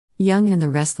Young and the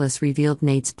Restless revealed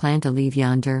Nate's plan to leave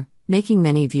Y&R, making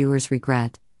many viewers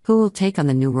regret who will take on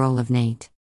the new role of Nate.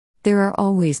 There are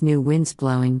always new winds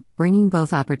blowing, bringing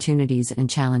both opportunities and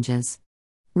challenges.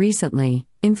 Recently,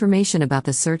 information about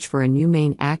the search for a new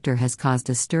main actor has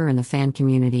caused a stir in the fan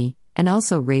community, and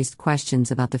also raised questions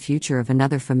about the future of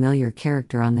another familiar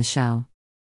character on the show.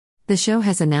 The show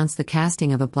has announced the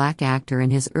casting of a black actor in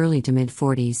his early to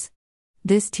mid-40s.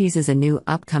 This teases a new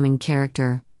upcoming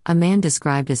character, a man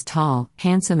described as tall,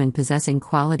 handsome and possessing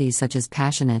qualities such as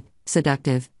passionate,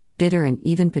 seductive, bitter and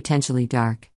even potentially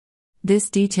dark. This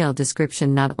detailed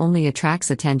description not only attracts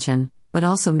attention, but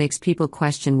also makes people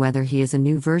question whether he is a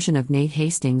new version of Nate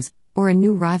Hastings, or a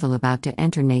new rival about to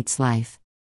enter Nate's life.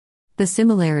 The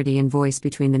similarity in voice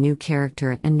between the new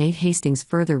character and Nate Hastings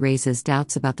further raises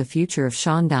doubts about the future of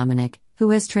Dominic, who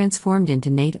has transformed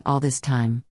into Nate all this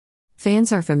time.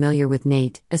 Fans are familiar with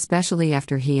Nate, especially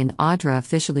after he and Audra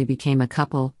officially became a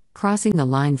couple, crossing the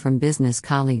line from business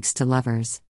colleagues to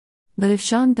lovers. But if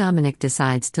Dominic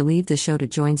decides to leave the show to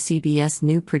join CBS'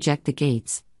 new Project The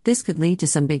Gates, this could lead to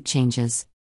some big changes.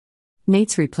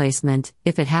 Nate's replacement,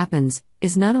 if it happens,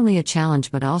 is not only a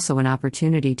challenge but also an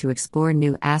opportunity to explore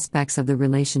new aspects of the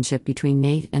relationship between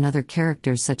Nate and other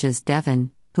characters such as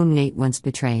Devin, whom Nate once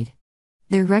betrayed.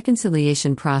 Their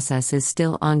reconciliation process is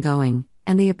still ongoing,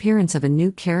 and the appearance of a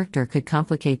new character could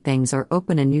complicate things or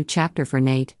open a new chapter for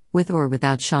Nate, with or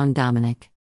without Dominic.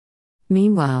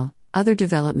 Meanwhile, other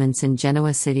developments in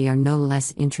Genoa City are no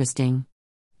less interesting.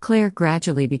 Claire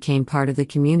gradually became part of the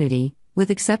community, with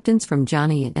acceptance from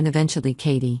Johnny and eventually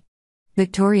Katie.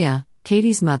 Victoria,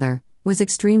 Katie's mother, was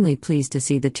extremely pleased to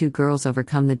see the two girls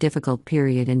overcome the difficult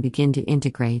period and begin to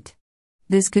integrate.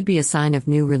 This could be a sign of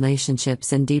new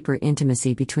relationships and deeper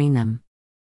intimacy between them.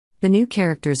 The new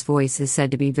character's voice is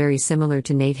said to be very similar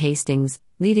to Nate Hastings,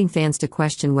 leading fans to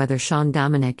question whether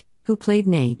Dominic, who played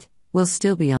Nate, will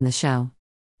still be on the show.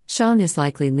 Sean is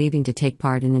likely leaving to take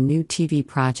part in a new TV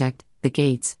project, The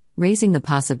Gates, raising the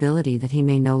possibility that he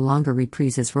may no longer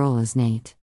reprise his role as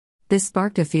Nate. This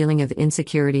sparked a feeling of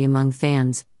insecurity among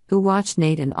fans, who watched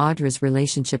Nate and Audra's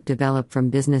relationship develop from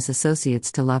business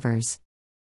associates to lovers.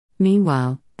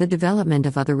 Meanwhile, the development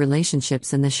of other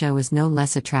relationships in the show is no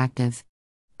less attractive.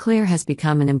 Claire has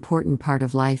become an important part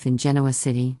of life in Genoa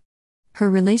City. Her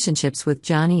relationships with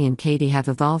Johnny and Katie have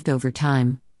evolved over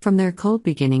time, from their cold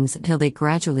beginnings until they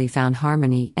gradually found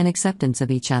harmony and acceptance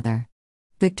of each other.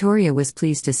 Victoria was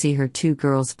pleased to see her two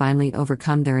girls finally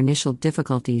overcome their initial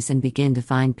difficulties and begin to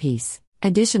find peace.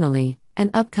 Additionally,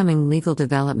 an upcoming legal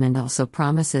development also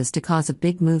promises to cause a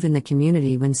big move in the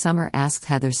community when Summer asks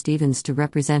Heather Stevens to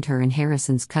represent her in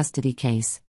Harrison's custody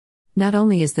case. Not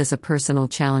only is this a personal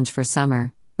challenge for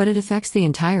Summer, but it affects the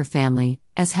entire family,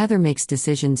 as Heather makes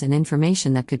decisions and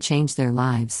information that could change their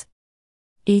lives.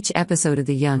 Each episode of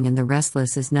The Young and the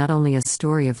Restless is not only a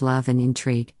story of love and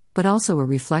intrigue, but also a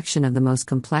reflection of the most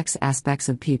complex aspects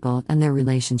of people and their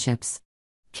relationships.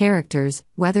 Characters,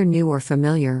 whether new or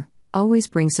familiar, always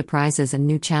bring surprises and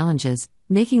new challenges,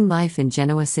 making life in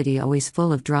Genoa City always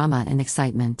full of drama and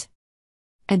excitement.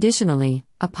 Additionally,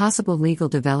 a possible legal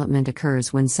development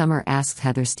occurs when Summer asks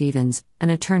Heather Stevens,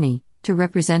 an attorney, to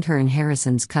represent her in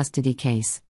Harrison's custody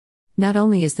case. Not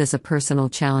only is this a personal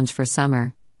challenge for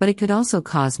Summer, but it could also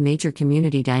cause major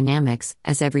community dynamics,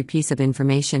 as every piece of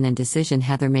information and decision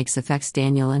Heather makes affects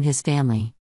Daniel and his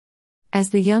family. As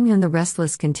The Young and the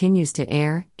Restless continues to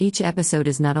air, each episode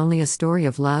is not only a story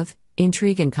of love,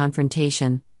 intrigue and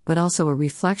confrontation, but also a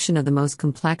reflection of the most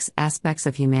complex aspects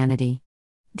of humanity.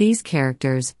 These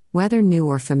characters, whether new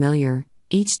or familiar,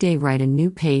 each day write a new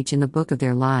page in the book of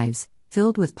their lives,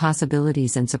 filled with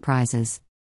possibilities and surprises.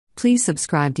 Please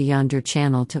subscribe to Y&R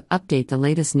channel to update the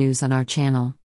latest news on our channel.